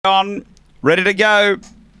On, ready to go.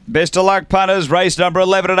 Best of luck, punters. Race number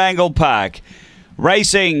 11 at Angle-Park.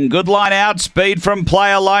 Racing, good line out, speed from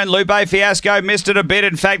Play Alone. Lupe Fiasco missed it a bit.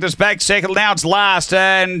 In fact, it's back second. Now it's last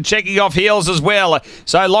and checking off heels as well.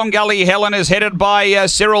 So Long Gully Helen is headed by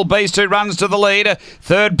Cyril Beast, who runs to the lead.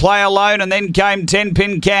 Third, Play Alone, and then came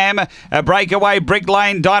 10-pin Cam. A breakaway, Brick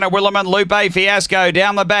Lane, Dinah Williman, Lupe Fiasco.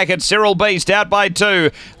 Down the back at Cyril Beast, out by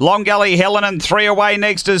 2. Long Gully Helen and 3 away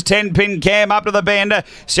next is 10-pin Cam up to the bend.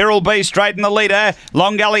 Cyril Beast straight in the leader.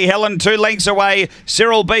 Long Gully Helen 2 lengths away.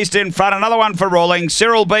 Cyril Beast in front. Another one for Rolling.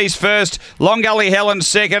 Cyril Beast first, Long Gully Helen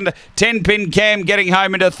second, 10-pin Cam getting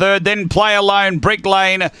home into third, then Play Alone, Brick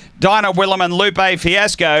Lane, Dinah Williman, Lupe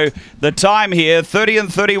Fiasco. The time here, 30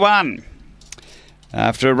 and 31.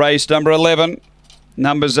 After race number 11,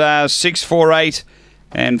 numbers are 6, 4, 8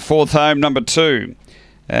 and fourth home, number 2.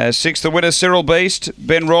 Sixth, the winner, Cyril Beast,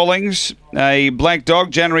 Ben Rawlings, a black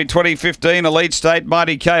dog, January 2015, Elite State,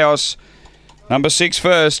 Mighty Chaos. Number 6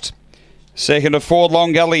 first. Second to 4,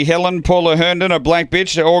 Long Gully Helen, Paula Herndon, a black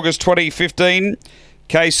bitch, August 2015.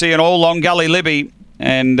 KC and all, Long Gully Libby.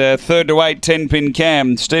 And third to 8, 10-pin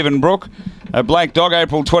Cam, Stephen Brook, a black dog,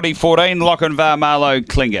 April 2014, Lochinvar Marlow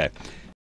Klinger.